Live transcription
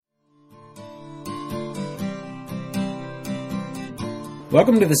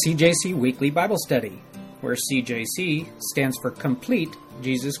Welcome to the CJC Weekly Bible Study, where CJC stands for Complete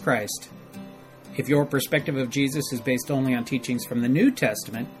Jesus Christ. If your perspective of Jesus is based only on teachings from the New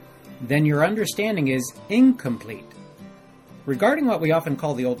Testament, then your understanding is incomplete. Regarding what we often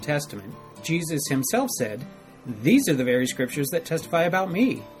call the Old Testament, Jesus himself said, "These are the very scriptures that testify about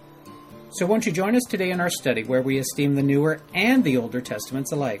me." So won't you join us today in our study where we esteem the newer and the older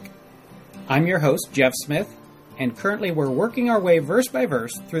testaments alike. I'm your host, Jeff Smith, and currently we're working our way verse by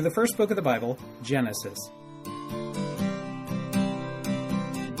verse through the first book of the Bible, Genesis.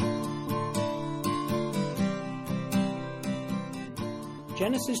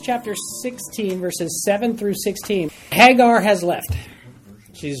 Genesis chapter 16, verses 7 through 16. Hagar has left.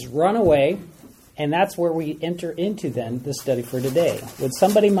 She's run away, and that's where we enter into then the study for today. Would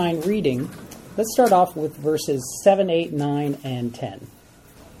somebody mind reading? Let's start off with verses 7, 8, 9, and 10.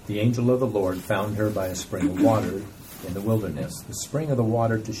 The angel of the Lord found her by a spring of water in the wilderness, the spring of the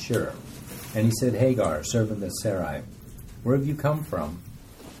water to Shur. And he said, "Hagar, servant of Sarai, where have you come from?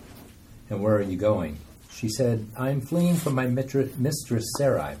 And where are you going?" She said, "I am fleeing from my mistress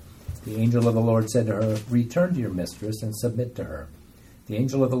Sarai." The angel of the Lord said to her, "Return to your mistress and submit to her." The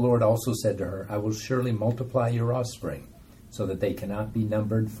angel of the Lord also said to her, "I will surely multiply your offspring, so that they cannot be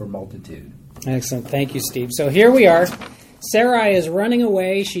numbered for multitude." Excellent. Thank you, Steve. So here we are. Sarai is running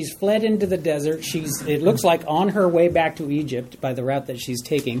away. She's fled into the desert. It looks like on her way back to Egypt by the route that she's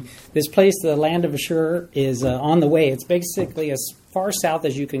taking. This place, the land of Ashur, is on the way. It's basically as far south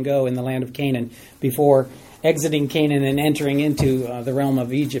as you can go in the land of Canaan before exiting Canaan and entering into the realm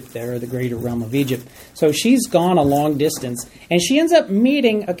of Egypt there, the greater realm of Egypt. So she's gone a long distance, and she ends up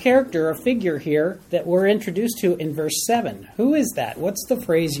meeting a character, a figure here that we're introduced to in verse 7. Who is that? What's the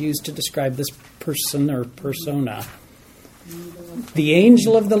phrase used to describe this person or persona? The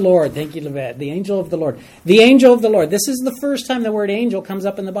angel of the Lord. Thank you, Levette. The angel of the Lord. The angel of the Lord. This is the first time the word angel comes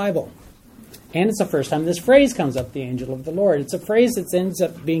up in the Bible. And it's the first time this phrase comes up, the angel of the Lord. It's a phrase that ends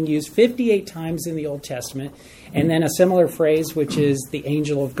up being used 58 times in the Old Testament. And then a similar phrase, which is the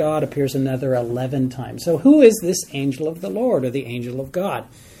angel of God, appears another 11 times. So who is this angel of the Lord or the angel of God?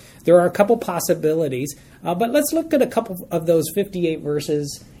 There are a couple possibilities. But let's look at a couple of those 58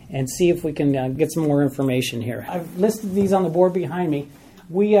 verses and see if we can get some more information here. I've listed these on the board behind me.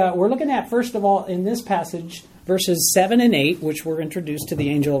 We're looking at, first of all, in this passage, verses 7 and 8, which we're introduced to the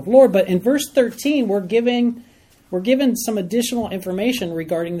angel of the Lord. But in verse 13, we're given some additional information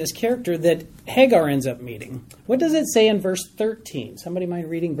regarding this character that Hagar ends up meeting. What does it say in verse 13? Somebody mind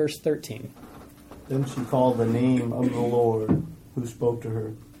reading verse 13? Then she called the name of the Lord who spoke to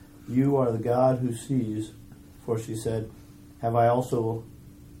her. "You are the God who sees." For she said, "Have I also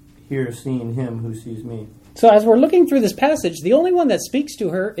here seen him who sees me?" So as we're looking through this passage, the only one that speaks to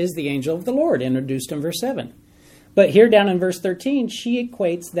her is the angel of the Lord, introduced in verse 7. But here down in verse 13, she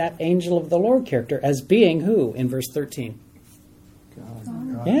equates that angel of the Lord character as being who in verse 13?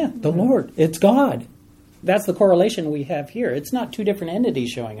 God. Yeah, the Lord. It's God. That's the correlation we have here. It's not two different entities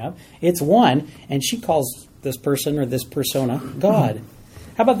showing up. It's one, and she calls this person or this persona God.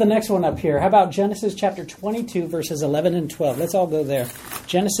 How about the next one up here? How about Genesis chapter 22, verses 11 and 12? Let's all go there.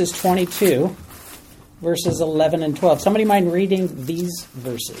 Genesis 22, verses 11 and 12. Somebody mind reading these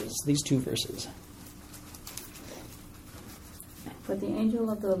verses, these two verses? But the angel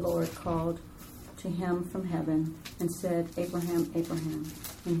of the Lord called to him from heaven and said, "Abraham, Abraham."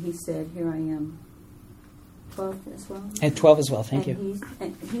 And he said, "Here I am." 12 as well? And 12 as well, thank you.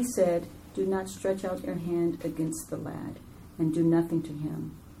 And he said, "Do not stretch out your hand against the lad, and do nothing to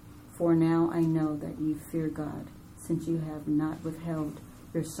him. For now I know that you fear God, since you have not withheld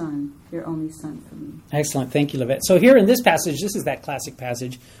your son, your only son, from me." Excellent. Thank you, Levette. So here in this passage, this is that classic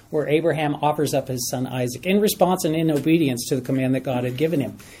passage where Abraham offers up his son Isaac in response and in obedience to the command that God had given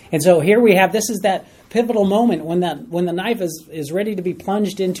him. And so here we have, this is that pivotal moment when the knife is ready to be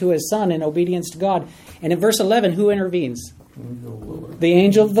plunged into his son in obedience to God. And in verse 11, who intervenes? The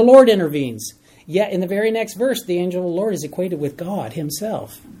angel of the Lord intervenes. Yet in the very next verse, the angel of the Lord is equated with God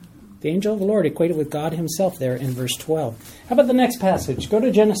himself. The angel of the Lord equated with God himself there in verse 12. How about the next passage? Go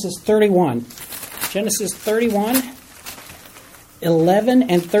to Genesis 31. Genesis 31, 11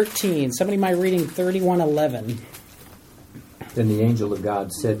 and 13. Somebody might reading 31:11. Then the angel of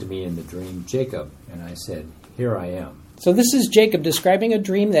God said to me in the dream, "Jacob." And I said, "Here I am." So this is Jacob describing a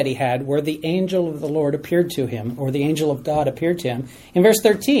dream that he had where the angel of the Lord appeared to him, or the angel of God appeared to him. In verse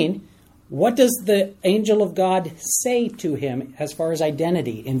 13, what does the angel of God say to him as far as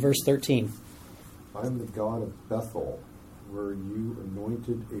identity in verse 13? "I am the God of Bethel, where you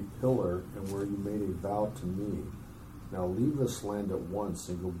anointed a pillar and where you made a vow to me. Now leave this land at once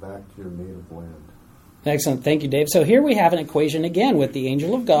and go back to your native land." Excellent. Thank you, Dave. So here we have an equation again with the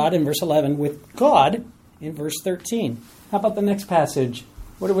angel of God in verse 11, with God in verse 13. How about the next passage?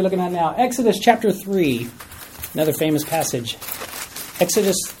 What are we looking at now? Exodus chapter 3, another famous passage.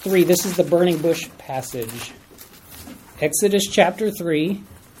 Exodus 3, this is the burning bush passage. Exodus chapter 3,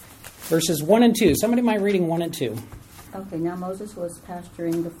 verses 1 and 2. Somebody mind reading 1 and 2. Okay, now Moses was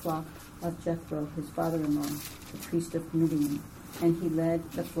pasturing the flock of Jethro, his father-in-law, the priest of Midian, and he led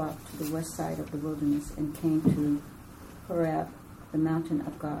the flock to the west side of the wilderness and came to Horeb, the mountain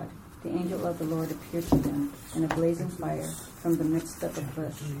of God. The angel of the Lord appeared to him in a blazing fire from the midst of a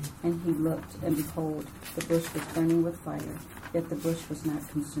bush. And he looked, and behold, the bush was burning with fire, yet the bush was not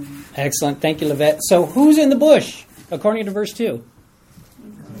consumed. Excellent. Thank you, Livette. So who's in the bush, according to verse 2?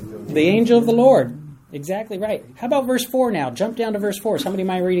 The angel of the Lord. Exactly right. How about verse 4 now? Jump down to verse 4. Somebody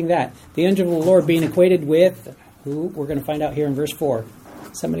mind reading that? The angel of the Lord being equated with who? We're going to find out here in verse 4.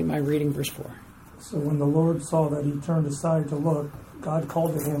 Somebody mind reading verse 4. So when the Lord saw that he turned aside to look, God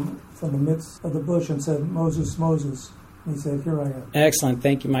called to him from the midst of the bush and said, Moses, Moses. And he said, here I am. Excellent.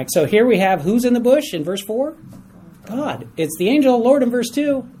 Thank you, Mike. So here we have who's in the bush in verse 4? God. It's the angel of the Lord in verse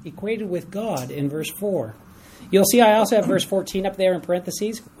 2, equated with God in verse 4. You'll see I also have verse 14 up there in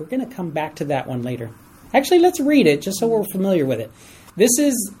parentheses. We're going to come back to that one later. Actually, let's read it just so we're familiar with it. This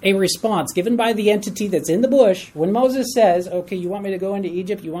is a response given by the entity that's in the bush. When Moses says, okay, you want me to go into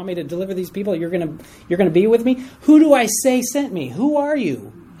Egypt? You want me to deliver these people? You're going to be with me? Who do I say sent me? Who are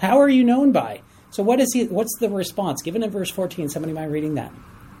you? How are you known by? So what's the response? Given in verse 14, somebody mind reading that?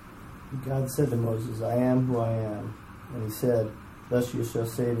 God said to Moses, I am who I am. And he said, thus you shall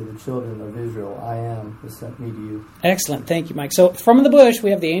say to the children of Israel, I am who sent me to you. Excellent. Thank you, Mike. So from the bush,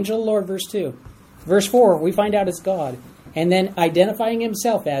 we have the angel of the Lord, verse 2. Verse 4, we find out it's God. And then identifying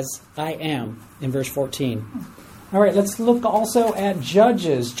himself as I am in verse 14. All right, let's look also at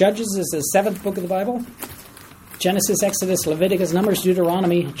Judges. Judges is the 7th book of the Bible. Genesis, Exodus, Leviticus, Numbers,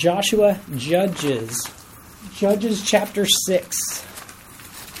 Deuteronomy, Joshua, Judges. Judges chapter 6.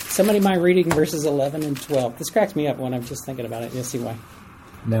 Somebody mind reading verses 11 and 12. This cracks me up when I'm just thinking about it. You'll see why.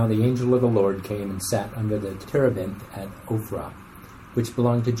 Now the angel of the Lord came and sat under the terebinth at Ophrah, which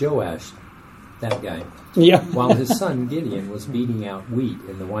belonged to Joash, that guy, Yeah. while his son Gideon was beating out wheat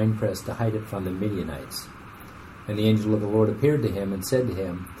in the winepress to hide it from the Midianites. And the angel of the Lord appeared to him and said to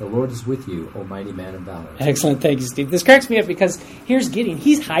him, the Lord is with you, O mighty man of valor. Excellent. Thank you, Steve. This cracks me up because here's Gideon.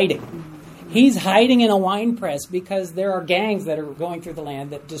 He's hiding. He's hiding in a wine press because there are gangs that are going through the land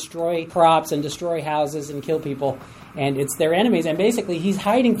that destroy crops and destroy houses and kill people. And it's their enemies. And basically he's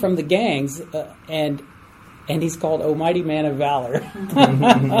hiding from the gangs and he's called O Mighty Man of Valor.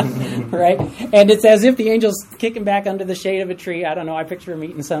 Right? And it's as if the angel's kicking back under the shade of a tree. I don't know. I picture him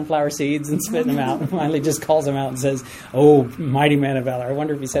eating sunflower seeds and spitting them out. And finally just calls him out and says, Oh, Mighty Man of Valor. I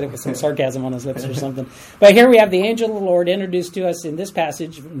wonder if he said it with some sarcasm on his lips or something. But here we have the angel of the Lord introduced to us in this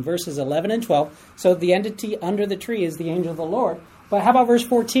passage in verses 11 and 12. So the entity under the tree is the angel of the Lord. But how about verse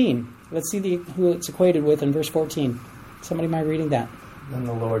 14? Let's see who it's equated with in verse 14. Somebody mind reading that? Then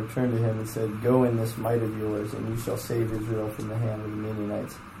the Lord turned to him and said, go in this might of yours, and you shall save Israel from the hand of the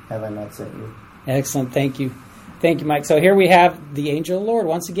Midianites. Have I not sent you? Excellent. Thank you. Thank you, Mike. So here we have the angel of the Lord,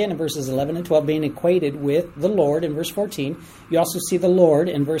 once again in verses 11 and 12, being equated with the Lord in verse 14. You also see the Lord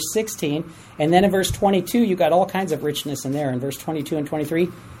in verse 16. And then in verse 22, you got all kinds of richness in there in verse 22 and 23.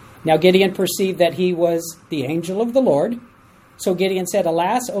 Now Gideon perceived that he was the angel of the Lord. So Gideon said,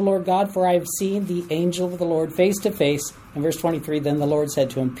 Alas, O Lord God, for I have seen the angel of the Lord face to face. In verse 23, then the Lord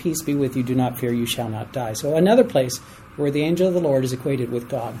said to him, Peace be with you, do not fear, you shall not die. So another place where the angel of the Lord is equated with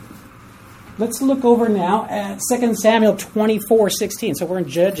God. Let's look over now at 2 Samuel 24:16. So we're in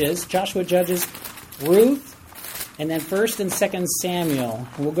Judges, Joshua, Judges, Ruth, and then 1st and 2nd Samuel.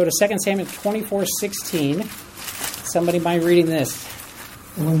 And we'll go to 2 Samuel 24:16. Somebody mind reading this?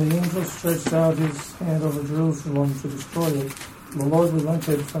 And when the angel stretched out his hand over Jerusalem to destroy it, the Lord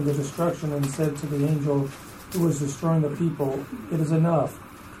relented from the destruction and said to the angel who was destroying the people, It is enough.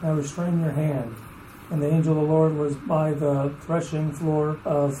 Now restrain your hand. And the angel of the Lord was by the threshing floor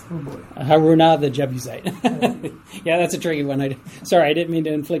of Harunah the Jebusite. Yeah, that's a tricky one. Sorry, I didn't mean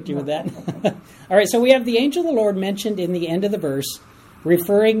to inflict you with that. All right, so we have the angel of the Lord mentioned in the end of the verse,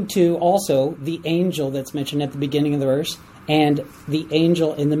 referring to also the angel that's mentioned at the beginning of the verse, and the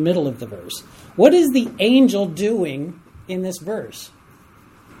angel in the middle of the verse. What is the angel doing in this verse?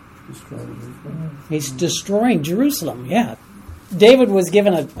 He's destroying Jerusalem, yeah. David was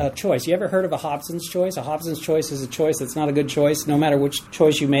given a choice. You ever heard of a Hobson's choice? A Hobson's choice is a choice that's not a good choice. No matter which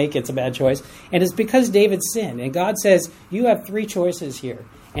choice you make, it's a bad choice. And it's because David sinned. And God says, you have three choices here.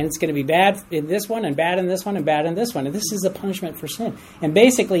 and it's going to be bad in this one, and bad in this one, and bad in this one. And this is a punishment for sin. And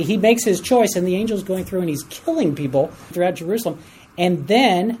basically, he makes his choice, and the angel's going through, and he's killing people throughout Jerusalem. And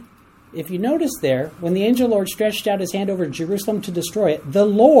then, if you notice there, when the angel of the Lord stretched out his hand over Jerusalem to destroy it, the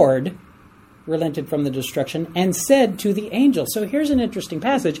Lord relented from the destruction and said to the angel. So here's an interesting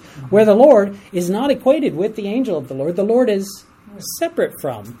passage where the Lord is not equated with the angel of the Lord. The Lord is separate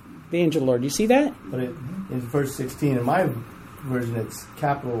from the angel of the Lord. You see that? But in verse 16, in my version, it's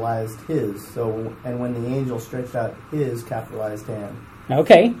capitalized his. So, and when the angel stretched out his capitalized hand.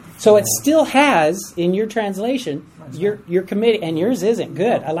 Okay, so it still has, in your translation, your committee, and yours isn't.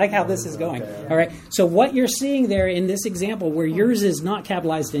 Good. I like how this is going. All right, so what you're seeing there in this example where yours is not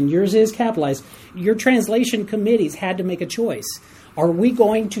capitalized and yours is capitalized, your translation committees had to make a choice. Are we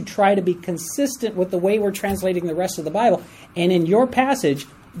going to try to be consistent with the way we're translating the rest of the Bible? And in your passage,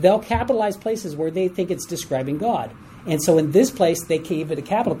 they'll capitalize places where they think it's describing God. And so in this place, they gave it a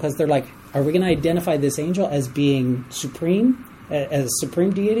capital because they're like, are we going to identify this angel as being supreme? As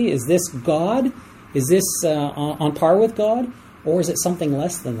supreme deity? Is this God? Is this on par with God? Or is it something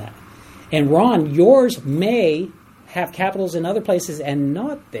less than that? And Ron, yours may have capitals in other places and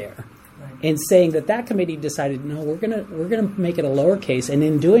not there. Right. And saying that committee decided, no, we're gonna make it a lowercase. And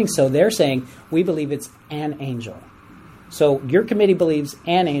in doing so, they're saying, we believe it's an angel. So your committee believes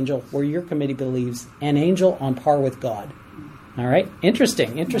an angel, where your committee believes an angel on par with God. All right?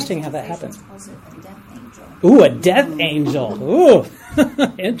 Interesting how that happens. Ooh, a death angel. Ooh,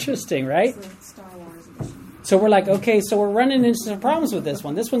 interesting, right? Star Wars edition. So we're like, okay, so we're running into some problems with this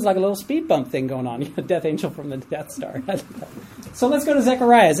one. This one's like a little speed bump thing going on. Death angel from the Death Star. So let's go to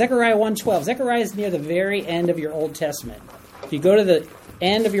Zechariah. Zechariah 1:12. Zechariah is near the very end of your Old Testament. If you go to the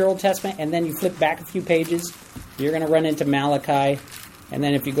end of your Old Testament and then you flip back a few pages, you're going to run into Malachi. And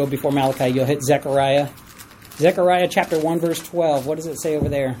then if you go before Malachi, you'll hit Zechariah. Zechariah chapter 1, verse 12. What does it say over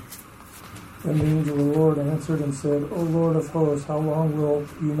there? And the angel of the Lord answered and said, O Lord of hosts, how long will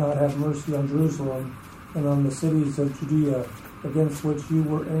you not have mercy on Jerusalem and on the cities of Judea, against which you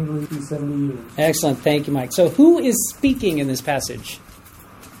were angry these 70 years? Excellent. Thank you, Mike. So who is speaking in this passage?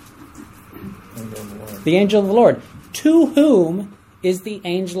 The angel of the Lord. To whom is the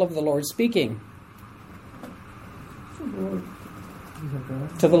angel of the Lord speaking?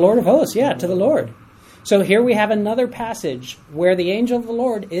 To the Lord of hosts. Yeah, to the Lord. So here we have another passage where the angel of the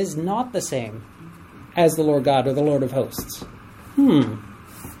Lord is not the same as the Lord God or the Lord of hosts.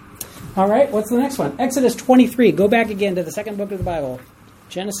 All right, what's the next one? Exodus 23. Go back again to the second book of the Bible.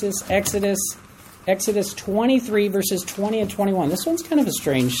 Genesis, Exodus 23, verses 20 and 21. This one's kind of a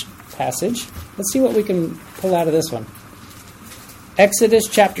strange passage. Let's see what we can pull out of this one. Exodus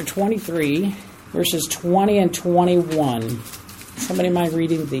chapter 23, verses 20 and 21. Somebody mind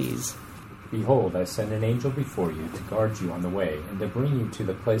reading these? Behold, I send an angel before you to guard you on the way, and to bring you to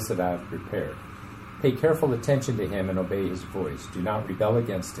the place that I have prepared. Pay careful attention to him and obey his voice. Do not rebel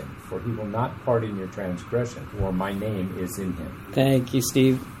against him, for he will not pardon your transgression, for my name is in him. Thank you,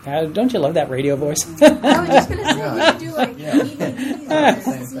 Steve. Don't you love that radio voice? I was just going to say, you should do like DVDs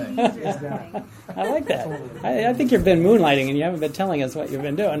or something. I like that. I think you've been moonlighting and you haven't been telling us what you've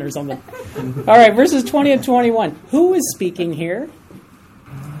been doing or something. All right, verses 20 and 21. Who is speaking here?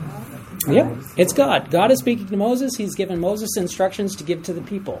 Yep, it's God. God is speaking to Moses. He's given Moses instructions to give to the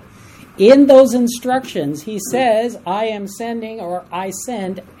people. In those instructions, he says, I am sending, or I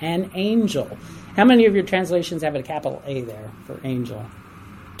send an angel. How many of your translations have a capital A there for angel?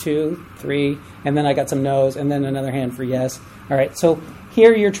 2, 3, and then I got some no's, and then another hand for yes. All right, so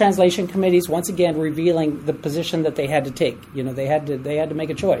here your translation committees, once again, revealing the position that they had to take. You know, they had to make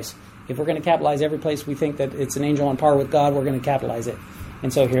a choice. If we're going to capitalize every place we think that it's an angel on par with God, we're going to capitalize it.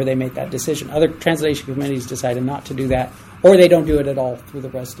 And so here they make that decision. Other translation committees decided not to do that, or they don't do it at all through the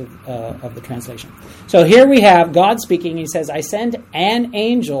rest of the translation. So here we have God speaking. He says, I send an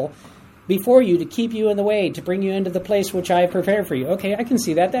angel before you to keep you in the way, to bring you into the place which I have prepared for you. Okay, I can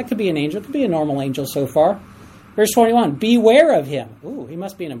see that. That could be an angel. It could be a normal angel so far. Verse 21, beware of him. Ooh, he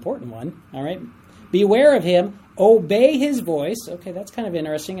must be an important one. All right. Beware of him. Obey his voice. Okay, that's kind of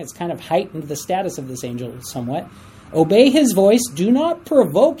interesting. It's kind of heightened the status of this angel somewhat. Obey his voice. Do not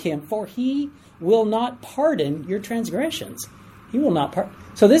provoke him, for he will not pardon your transgressions. He will not pardon.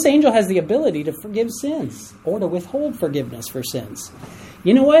 So this angel has the ability to forgive sins or to withhold forgiveness for sins.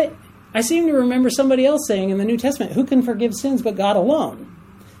 You know what? I seem to remember somebody else saying in the New Testament, who can forgive sins but God alone?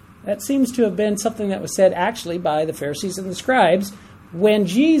 That seems to have been something that was said actually by the Pharisees and the scribes when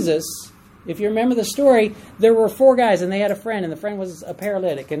Jesus If you remember the story, there were 4 guys, and they had a friend, and the friend was a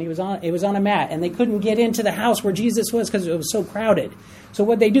paralytic, and it was on a mat, and they couldn't get into the house where Jesus was because it was so crowded. So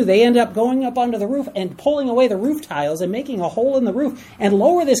what they do, they end up going up onto the roof and pulling away the roof tiles and making a hole in the roof and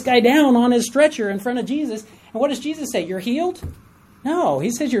lower this guy down on his stretcher in front of Jesus. And what does Jesus say? You're healed? No, he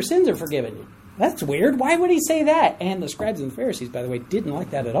says your sins are forgiven. That's weird. Why would he say that? And the scribes and the Pharisees, by the way, didn't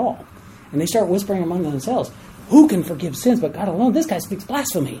like that at all. And they start whispering among themselves, who can forgive sins but God alone? This guy speaks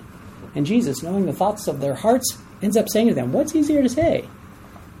blasphemy. And Jesus, knowing the thoughts of their hearts, ends up saying to them, what's easier to say?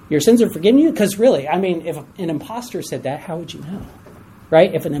 Your sins are forgiven you? Because really, I mean, if an imposter said that, how would you know?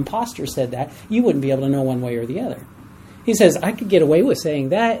 Right? If an imposter said that, you wouldn't be able to know one way or the other. He says, I could get away with saying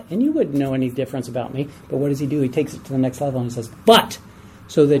that, and you wouldn't know any difference about me. But what does he do? He takes it to the next level and he says, but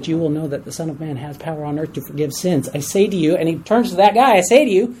so that you will know that the Son of Man has power on earth to forgive sins. I say to you, and he turns to that guy, I say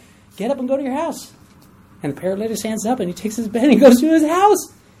to you, get up and go to your house. And the paralytic stands up and he takes his bed and he goes to his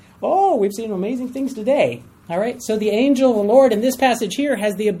house. Oh, we've seen amazing things today. All right, so the angel of the Lord in this passage here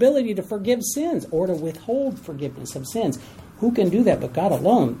has the ability to forgive sins or to withhold forgiveness of sins. Who can do that but God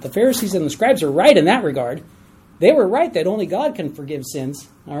alone? The Pharisees and the scribes are right in that regard. They were right that only God can forgive sins.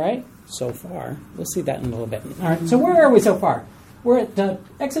 All right, so far. We'll see that in a little bit. All right, so where are we so far? We're at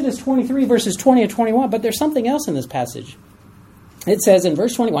Exodus 23, verses 20 and 21, but there's something else in this passage. It says in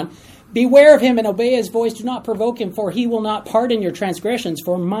verse 21, beware of him and obey his voice. Do not provoke him, for he will not pardon your transgressions,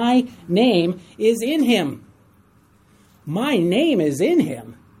 for my name is in him. My name is in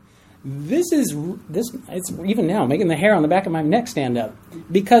him. This it's even now making the hair on the back of my neck stand up.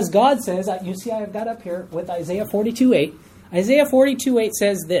 Because God says, you see I've got up here with Isaiah 42:8. Isaiah 42:8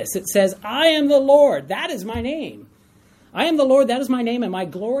 says this. It says, I am the Lord, that is my name. I am the Lord, that is my name, and my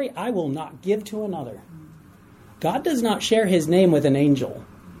glory I will not give to another. God does not share his name with an angel.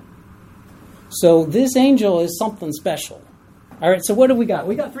 So this angel is something special. All right, so what do we got?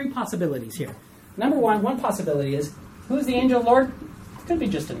 We got 3 possibilities here. Number one possibility is, who's the angel of the Lord? It could be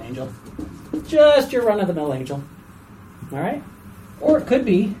just an angel. Just your run-of-the-mill angel. All right? Or it could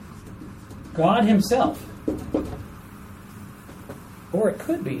be God himself. Or it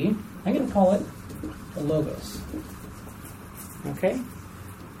could be, I'm going to call it the Logos. Okay?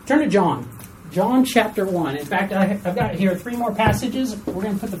 Turn to John. John chapter 1. In fact, I've got here 3 more passages. We're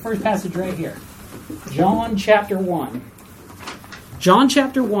going to put the first passage right here. John chapter 1. John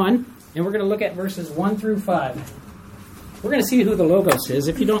chapter 1, and we're going to look at verses 1 through 5. We're going to see who the Logos is.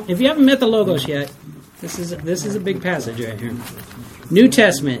 If you haven't met the Logos yet, this is a big passage right here. New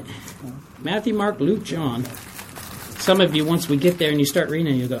Testament. Matthew, Mark, Luke, John. Some of you, once we get there and you start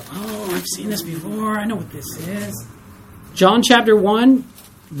reading, you go, oh, I've seen this before. I know what this is. John chapter 1,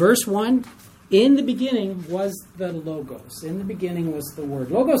 verse 1. In the beginning was the Logos. In the beginning was the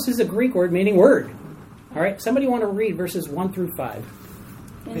Word. Logos is a Greek word meaning word. All right, somebody want to read verses 1 through 5.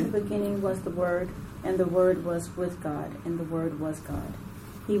 In the beginning was the Word, and the Word was with God, and the Word was God.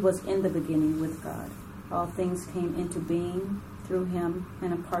 He was in the beginning with God. All things came into being through him,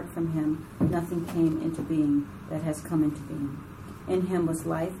 and apart from him, nothing came into being that has come into being. In him was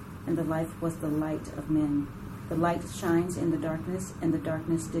life, and the life was the light of men. The light shines in the darkness, and the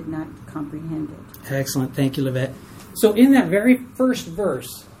darkness did not comprehend it. Excellent. Thank you, Livette. So in that very first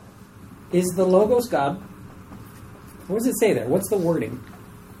verse, is the Logos God? What does it say there? What's the wording?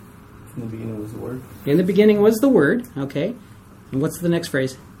 In the beginning was the Word. In the beginning was the Word. Okay. And what's the next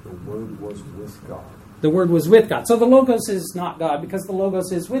phrase? The Word was with God. The Word was with God. So the Logos is not God because the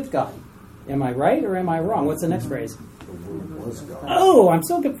Logos is with God. Am I right or am I wrong? What's the next phrase? The Word was God. Oh, I'm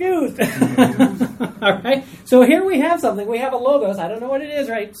so confused. All right. So here we have something. We have a Logos. I don't know what it is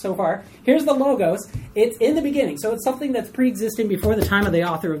right so far. Here's the Logos. It's in the beginning. So it's something that's pre-existing before the time of the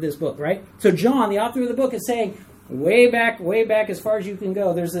author of this book, right? So John, the author of the book, is saying, way back as far as you can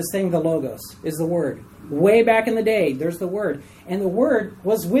go, there's this thing, the Logos, is the Word. Way back in the day, there's the Word. And the Word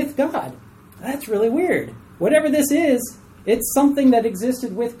was with God. That's really weird. Whatever this is, it's something that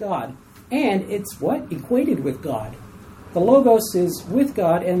existed with God. And it's what? Equated with God. The Logos is with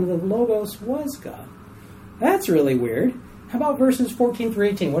God, and the Logos was God. That's really weird. How about verses 14 through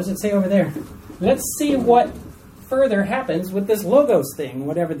 18? What does it say over there? Let's see what further happens with this Logos thing,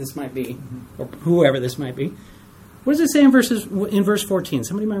 whatever this might be, or whoever this might be. What does it say in verse 14?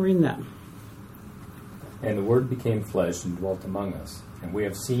 Somebody mind reading that? And the Word became flesh and dwelt among us, and we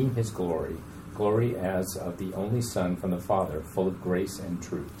have seen his glory, glory as of the only Son from the Father, full of grace and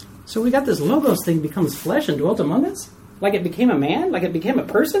truth. So we got this Logos thing becomes flesh and dwelt among us? Like it became a man? Like it became a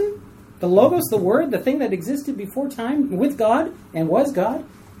person? The Logos, the Word, the thing that existed before time with God and was God,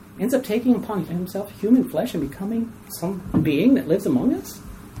 ends up taking upon himself human flesh and becoming some being that lives among us?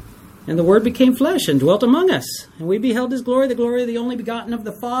 And the Word became flesh and dwelt among us. And we beheld his glory, the glory of the only begotten of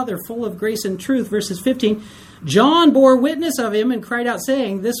the Father, full of grace and truth. Verses 15, John bore witness of him and cried out,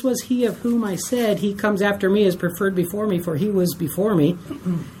 saying, This was he of whom I said, He comes after me, is preferred before me, for he was before me.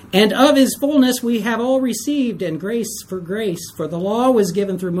 And of his fullness we have all received, and grace. For the law was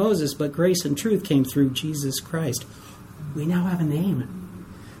given through Moses, but grace and truth came through Jesus Christ. We now have a name.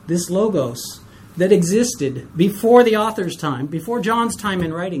 This Logos that existed before the author's time, before John's time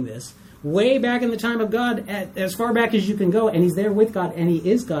in writing this, way back in the time of God, as far back as you can go, and he's there with God, and he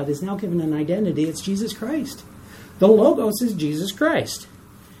is God, is now given an identity. It's Jesus Christ. The Logos is Jesus Christ.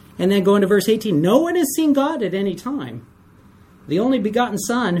 And then going to verse 18, no one has seen God at any time. The only begotten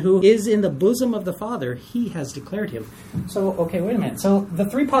Son, who is in the bosom of the Father, he has declared him. So, okay, wait a minute. So the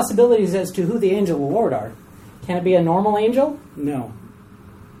three possibilities as to who the angel of the Lord are. Can it be a normal angel? No.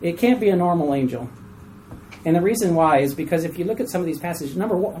 It can't be a normal angel. And the reason why is because if you look at some of these passages,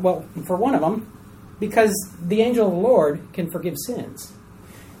 number one, well, for one of them, because the angel of the Lord can forgive sins.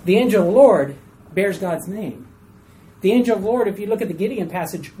 The angel of the Lord bears God's name. The angel of the Lord, if you look at the Gideon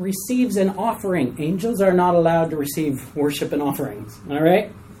passage, receives an offering. Angels are not allowed to receive worship and offerings. All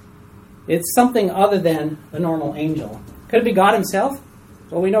right? It's something other than a normal angel. Could it be God himself?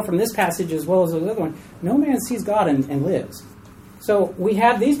 Well, we know from this passage as well as the other one, no man sees God and lives. So we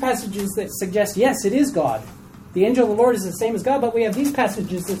have these passages that suggest, yes, it is God. The angel of the Lord is the same as God, but we have these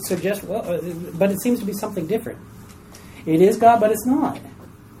passages that suggest, well, but it seems to be something different. It is God, but it's not.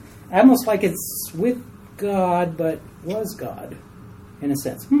 Almost like it's with God, but was God, in a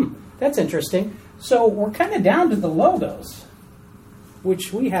sense. That's interesting. So we're kind of down to the Logos,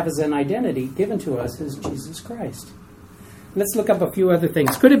 which we have as an identity given to us as Jesus Christ. Let's look up a few other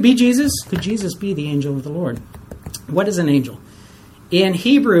things. Could it be Jesus? Could Jesus be the angel of the Lord? What is an angel? In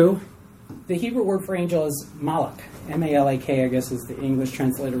Hebrew, the Hebrew word for angel is malak. M-A-L-A-K, I guess, is the English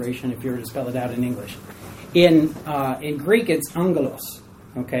transliteration if you were to spell it out in English. In Greek, it's angelos.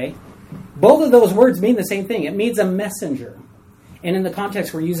 Okay? Both of those words mean the same thing. It means a messenger. And in the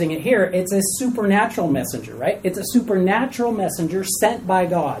context we're using it here, it's a supernatural messenger, right? It's a supernatural messenger sent by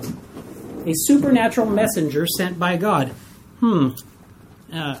God. A supernatural messenger sent by God.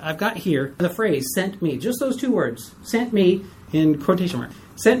 I've got here the phrase, sent me. Just those two words. Sent me in quotation marks.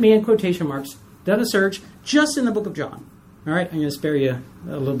 Sent me in quotation marks. Done a search just in the book of John. All right, I'm going to spare you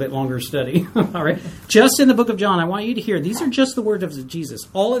a little bit longer study. All right, just in the book of John, I want you to hear, these are just the words of Jesus.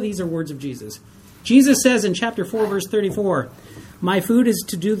 All of these are words of Jesus. Jesus says in chapter 4, verse 34, my food is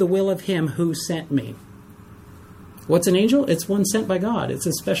to do the will of him who sent me. What's an angel? It's one sent by God. It's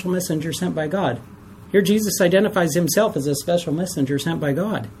a special messenger sent by God. Here Jesus identifies himself as a special messenger sent by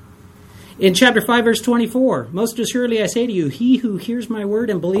God. In chapter 5, verse 24, most assuredly I say to you, he who hears my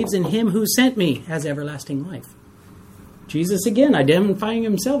word and believes in him who sent me has everlasting life. Jesus again identifying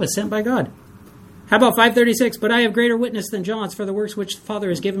himself as sent by God. How about 5:36? But I have greater witness than John's, for the works which the Father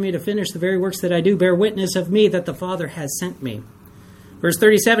has given me to finish, the very works that I do, bear witness of me that the Father has sent me. Verse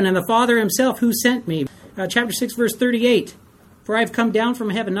 37, and the Father himself who sent me. Chapter 6, verse 38. For I have come down from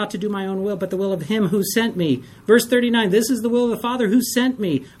heaven not to do my own will, but the will of him who sent me. Verse 39, this is the will of the Father who sent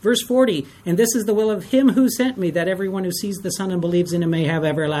me. Verse 40, and this is the will of him who sent me, that everyone who sees the Son and believes in him may have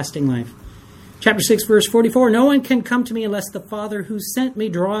everlasting life. Chapter 6, verse 44, no one can come to me unless the Father who sent me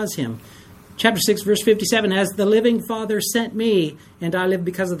draws him. Chapter 6, verse 57, as the living Father sent me, and I live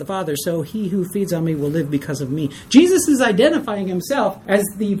because of the Father, so he who feeds on me will live because of me. Jesus is identifying himself as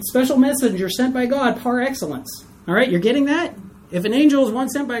the special messenger sent by God par excellence. All right, you're getting that? If an angel is one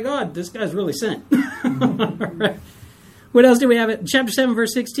sent by God, this guy's really sent. All right. What else do we have? Chapter 7,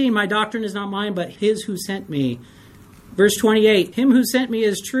 verse 16, my doctrine is not mine, but his who sent me. Verse 28, him who sent me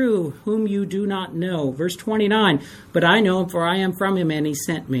is true, whom you do not know. Verse 29, but I know him, for I am from him, and he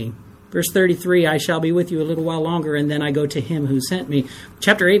sent me. Verse 33, I shall be with you a little while longer, and then I go to him who sent me.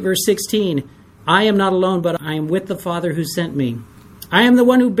 Chapter 8, verse 16, I am not alone, but I am with the Father who sent me. I am the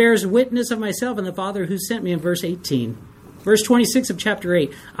one who bears witness of myself, and the Father who sent me, in verse 18. Verse 26 of chapter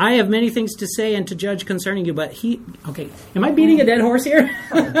 8, I have many things to say and to judge concerning you, but he... Okay, am I beating a dead horse here?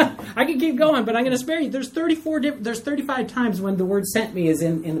 I can keep going, but I'm going to spare you. There's 35 times when the word sent me is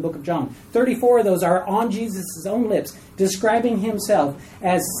in the book of John. 34 of those are on Jesus' own lips, describing himself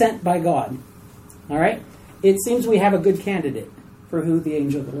as sent by God. All right? It seems we have a good candidate for who the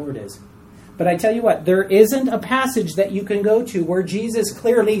angel of the Lord is. But I tell you what, there isn't a passage that you can go to where Jesus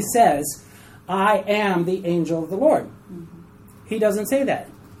clearly says, I am the angel of the Lord. He doesn't say that.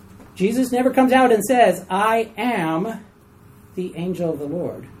 Jesus never comes out and says, I am the angel of the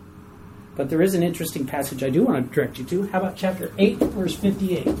Lord. But there is an interesting passage I do want to direct you to. How about chapter 8, verse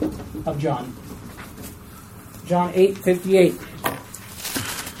 58 of John? John 8:58.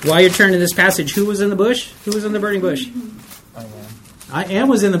 While you're turning to this passage, who was in the bush? Who was in the burning bush? I am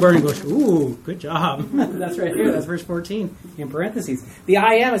was in the burning bush. Ooh, good job. That's right here. That's verse 14 in parentheses. The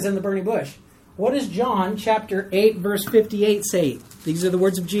I am is in the burning bush. What does John chapter 8, verse 58 say? These are the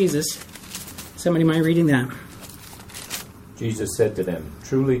words of Jesus. Somebody mind reading that? Jesus said to them,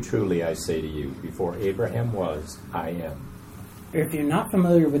 "Truly, truly, I say to you, before Abraham was, I am." If you're not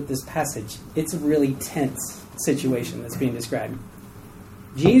familiar with this passage, it's a really tense situation that's being described.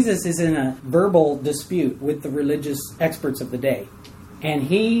 Jesus is in a verbal dispute with the religious experts of the day. And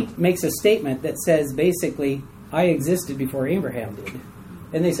he makes a statement that says, basically, I existed before Abraham did.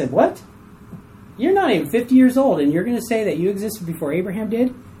 And they said, what? You're not even 50 years old, and you're going to say that you existed before Abraham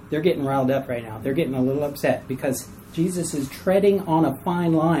did? They're getting riled up right now. They're getting a little upset because Jesus is treading on a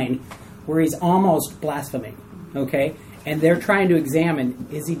fine line where he's almost blaspheming. Okay? And they're trying to examine,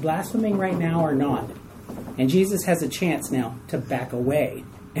 is he blaspheming right now or not? And Jesus has a chance now to back away.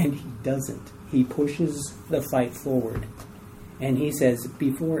 And he doesn't. He pushes the fight forward. And he says,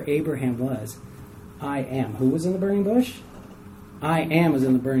 before Abraham was, I am. Who was in the burning bush? I am was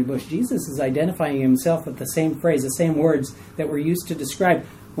in the burning bush. Jesus is identifying himself with the same phrase, the same words that were used to describe.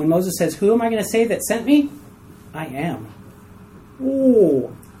 When Moses says, who am I going to say that sent me? I am.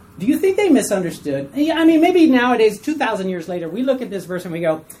 Oh, do you think they misunderstood? I mean, maybe nowadays, 2,000 years later, we look at this verse and we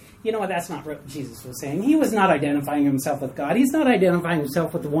go, you know what, that's not what Jesus was saying. He was not identifying himself with God. He's not identifying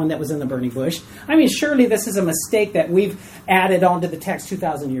himself with the one that was in the burning bush. I mean, surely this is a mistake that we've added onto the text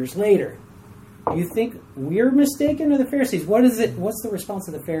 2,000 years later. Do you think we're mistaken or the Pharisees? What is it? What's the response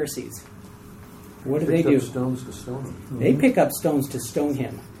of the Pharisees? What do they do? Stones to stone him. They pick up stones to stone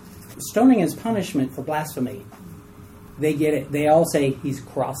him. Stoning is punishment for blasphemy. They get it. They all say he's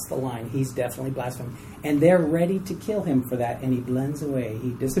crossed the line. He's definitely blaspheming. And they're ready to kill him for that. And he blends away. He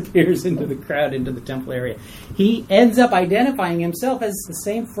disappears into the crowd, into the temple area. He ends up identifying himself as the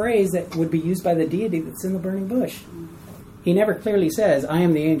same phrase that would be used by the deity that's in the burning bush. He never clearly says, I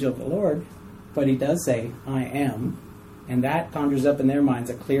am the angel of the Lord. But he does say, I am. And that conjures up in their minds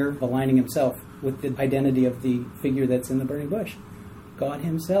a clear aligning himself with the identity of the figure that's in the burning bush. God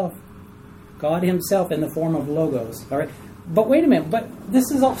himself. God himself in the form of logos. All right. But wait a minute. But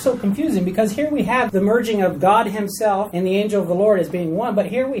this is also confusing because here we have the merging of God himself and the angel of the Lord as being one. But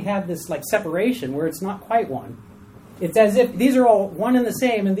here we have this like separation where it's not quite one. It's as if these are all one and the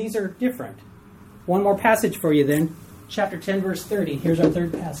same and these are different. One more passage for you then. Chapter 10, verse 30. Here's our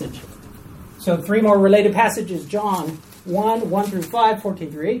third passage. So 3 more related passages. John 1, 1 through 5,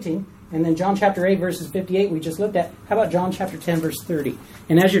 14 through 18. And then John chapter 8, verses 58 we just looked at. How about John chapter 10, verse 30?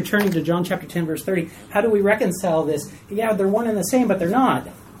 And as you're turning to John chapter 10, verse 30, how do we reconcile this? Yeah, they're one and the same, but they're not.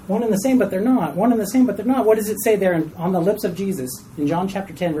 One and the same, but they're not. One and the same, but they're not. What does it say there on the lips of Jesus? In John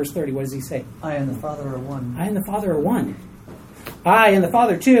chapter 10, verse 30, what does he say? I and the Father are one. I and the Father are one. I and the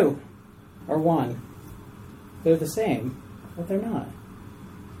Father, too, are one. They're the same, but they're not.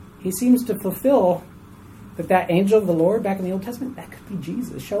 He seems to fulfill that angel of the Lord back in the Old Testament, that could be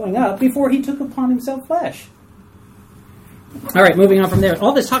Jesus showing up before he took upon himself flesh. All right, moving on from there.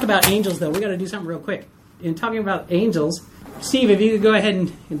 All this talk about angels, though, we got to do something real quick. In talking about angels, Steve, if you could go ahead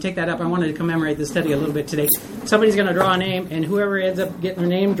and take that up. I wanted to commemorate this study a little bit today. Somebody's going to draw a name, and whoever ends up getting their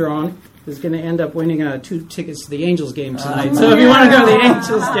name drawn is going to end up winning 2 tickets to the Angels game tonight. So if you want to go to the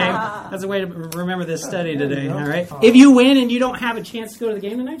Angels game, that's a way to remember this study today. All right. If you win and you don't have a chance to go to the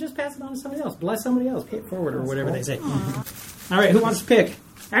game tonight, just pass it on to somebody else. Bless somebody else. Pay it forward or whatever they say. All right. Who wants to pick?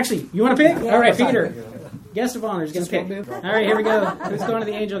 Actually, you want to pick? All right, Peter. Guest of honor is going to pick. All right, here we go. Who's going to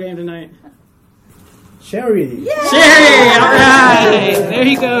the Angel game tonight? Sherry. Yay! Sherry! All right. There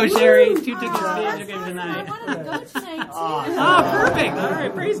you go, Sherry. 2 tickets to the Angel game tonight. I wanted to go tonight, too. Oh, perfect. All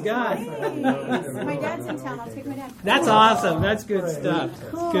right. Praise God. My dad's in town. I'll take my dad. That's awesome. That's good stuff.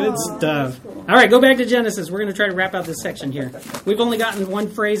 Good stuff. All right, go back to Genesis. We're going to try to wrap out this section here. We've only gotten one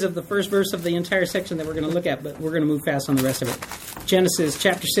phrase of the first verse of the entire section that we're going to look at, but we're going to move fast on the rest of it. Genesis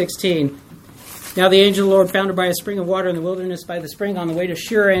chapter 16. Now the angel of the Lord found her by a spring of water in the wilderness by the spring on the way to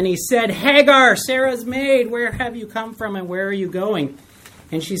Shur, and he said, Hagar, Sarah's maid, where have you come from and where are you going?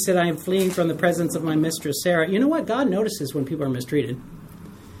 And she said, I am fleeing from the presence of my mistress Sarah. You know what? God notices when people are mistreated.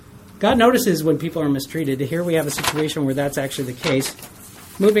 God notices when people are mistreated. Here we have a situation where that's actually the case.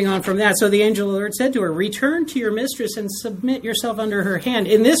 Moving on from that, so the angel of the Lord said to her, return to your mistress and submit yourself under her hand.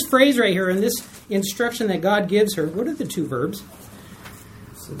 In this phrase right here, in this instruction that God gives her, what are the 2 verbs?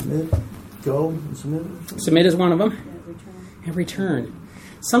 Submit, go, and submit. Submit is one of them. Return. And return.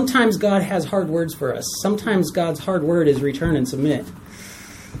 Sometimes God has hard words for us. Sometimes God's hard word is return and submit.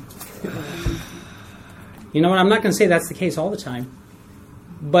 You know what? I'm not going to say that's the case all the time.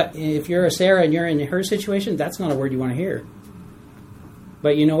 But if you're a Sarah and you're in her situation, that's not a word you want to hear.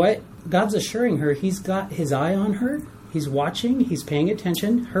 But you know what? God's assuring her he's got his eye on her. He's watching. He's paying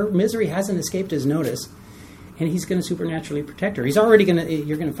attention. Her misery hasn't escaped his notice. And he's going to supernaturally protect her. He's already going to,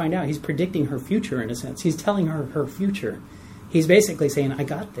 you're going to find out, he's predicting her future in a sense. He's telling her her future. He's basically saying, I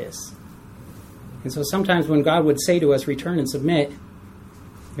got this. And so sometimes when God would say to us, return and submit,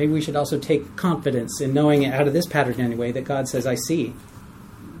 maybe we should also take confidence in knowing out of this pattern anyway, that God says, I see.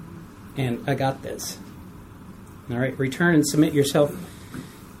 And I got this. All right, return and submit yourself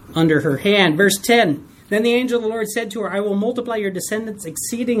under her hand. Verse 10, then the angel of the Lord said to her, I will multiply your descendants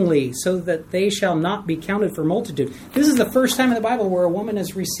exceedingly, so that they shall not be counted for multitude. This is the first time in the Bible where a woman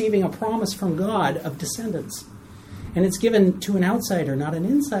is receiving a promise from God of descendants. And it's given to an outsider, not an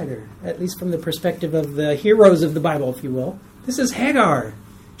insider, at least from the perspective of the heroes of the Bible, if you will. This is Hagar.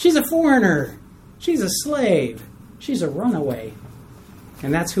 She's a foreigner. She's a slave. She's a runaway.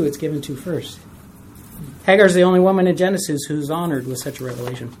 And that's who it's given to first. Hagar's the only woman in Genesis who's honored with such a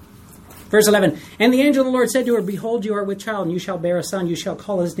revelation. Verse 11, and the angel of the Lord said to her, behold, you are with child, and you shall bear a son. You shall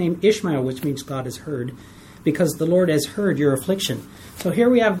call his name Ishmael, which means God has heard, because the Lord has heard your affliction. So here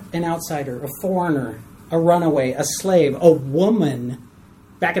we have an outsider, a foreigner, a runaway, a slave, a woman.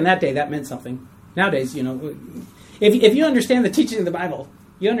 Back in that day, that meant something. Nowadays, if you understand the teaching of the Bible,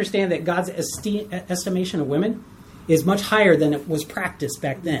 you understand that God's estimation of women is much higher than it was practiced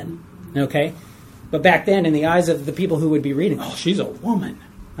back then. Okay? But back then, in the eyes of the people who would be reading, oh, she's a woman.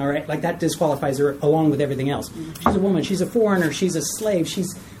 All right? Like that disqualifies her along with everything else. She's a woman. She's a foreigner. She's a slave.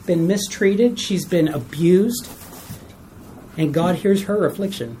 She's been mistreated. She's been abused. And God hears her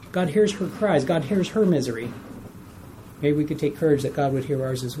affliction. God hears her cries. God hears her misery. Maybe we could take courage that God would hear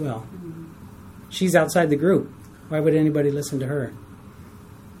ours as well. She's outside the group. Why would anybody listen to her?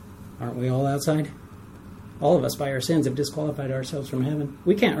 Aren't we all outside? All of us, by our sins, have disqualified ourselves from heaven.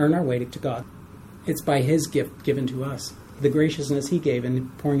 We can't earn our way to God. It's by his gift given to us. The graciousness he gave in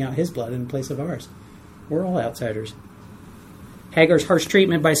pouring out his blood in place of ours. We're all outsiders. Hagar's harsh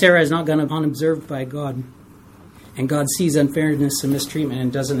treatment by Sarah is not gone unobserved by God. And God sees unfairness and mistreatment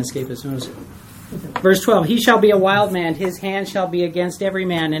and doesn't escape his notice. Verse 12, he shall be a wild man. His hand shall be against every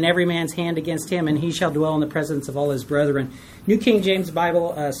man, and every man's hand against him, and he shall dwell in the presence of all his brethren. New King James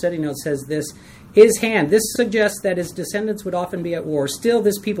Bible study note says this, his hand. This suggests that his descendants would often be at war. Still,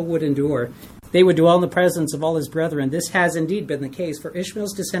 this people would endure. They would dwell in the presence of all his brethren. This has indeed been the case, for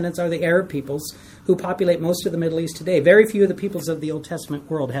Ishmael's descendants are the Arab peoples who populate most of the Middle East today. Very few of the peoples of the Old Testament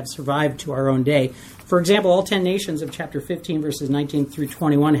world have survived to our own day. For example, all 10 nations of chapter 15, verses 19 through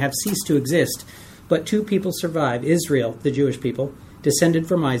 21 have ceased to exist. But two people survive, Israel, the Jewish people, descended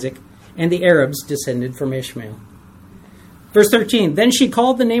from Isaac, and the Arabs, descended from Ishmael. Verse 13, then she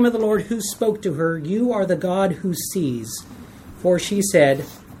called the name of the Lord who spoke to her, you are the God who sees. For she said,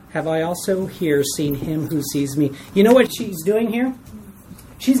 have I also here seen him who sees me? You know what she's doing here?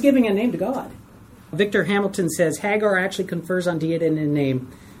 She's giving a name to God. Victor Hamilton says, Hagar actually confers on deity in a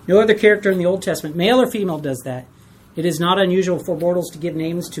name. No other character in the Old Testament, male or female, does that. It is not unusual for mortals to give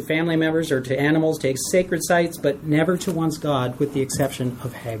names to family members or to animals, to sacred sites, but never to one's God, with the exception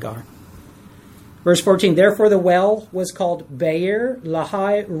of Hagar. Verse 14, therefore the well was called Be'er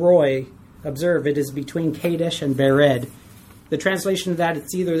Lahai Roi. Observe, it is between Kadesh and Bered. The translation of that,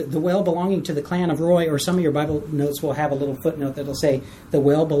 it's either the well belonging to the clan of Roy, or some of your Bible notes will have a little footnote that will say, the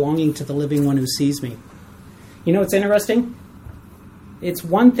well belonging to the living one who sees me. You know what's interesting? It's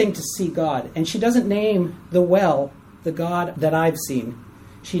one thing to see God, and she doesn't name the well the God that I've seen.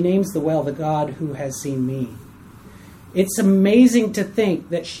 She names the well the God who has seen me. It's amazing to think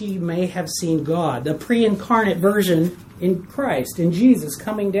that she may have seen God, the pre-incarnate version in Christ, in Jesus,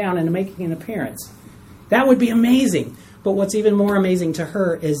 coming down and making an appearance. That would be amazing. But what's even more amazing to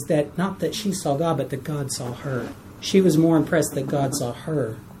her is that not that she saw God, but that God saw her. She was more impressed that God saw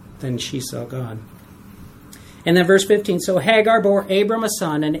her than she saw God. And then verse 15, so Hagar bore Abram a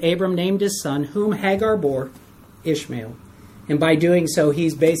son, and Abram named his son, whom Hagar bore, Ishmael. And by doing so,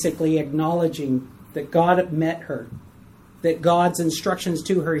 he's basically acknowledging that God met her, that God's instructions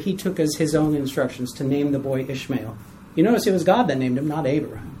to her, he took as his own instructions to name the boy Ishmael. You notice it was God that named him, not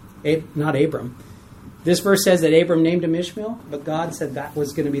Abram. This verse says that Abram named him Ishmael, but God said that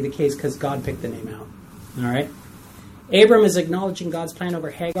was going to be the case because God picked the name out. All right? Abram is acknowledging God's plan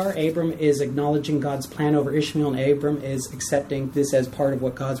over Hagar. Abram is acknowledging God's plan over Ishmael, and Abram is accepting this as part of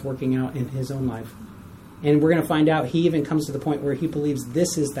what God's working out in his own life. And we're going to find out he even comes to the point where he believes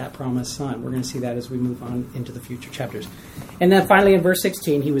this is that promised son. We're going to see that as we move on into the future chapters. And then finally in verse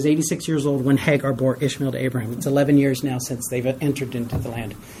 16, he was 86 years old when Hagar bore Ishmael to Abraham. It's 11 years now since they've entered into the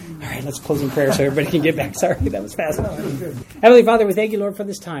land. All right, let's close in prayer so everybody can get back. Sorry, that was fast. Heavenly Father, we thank you, Lord, for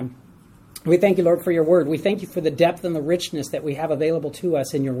this time. We thank you, Lord, for your word. We thank you for the depth and the richness that we have available to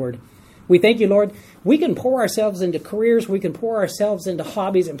us in your word. We thank you, Lord. We can pour ourselves into careers. We can pour ourselves into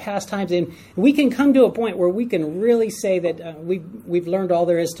hobbies and pastimes. And we can come to a point where we can really say that we've learned all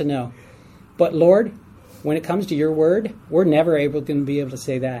there is to know. But, Lord, when it comes to your word, we're never going to be able to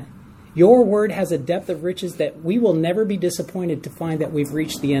say that. Your word has a depth of riches that we will never be disappointed to find that we've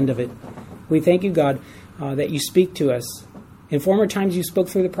reached the end of it. We thank you, God, that you speak to us. In former times you spoke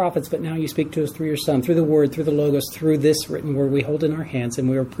through the prophets, but now you speak to us through your Son, through the Word, through the Logos, through this written word we hold in our hands, and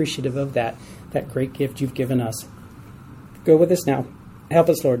we're appreciative of that great gift you've given us. Go with us now. Help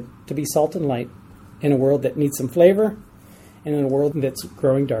us, Lord, to be salt and light in a world that needs some flavor and in a world that's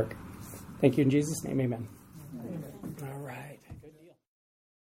growing dark. Thank you in Jesus' name, amen. Amen.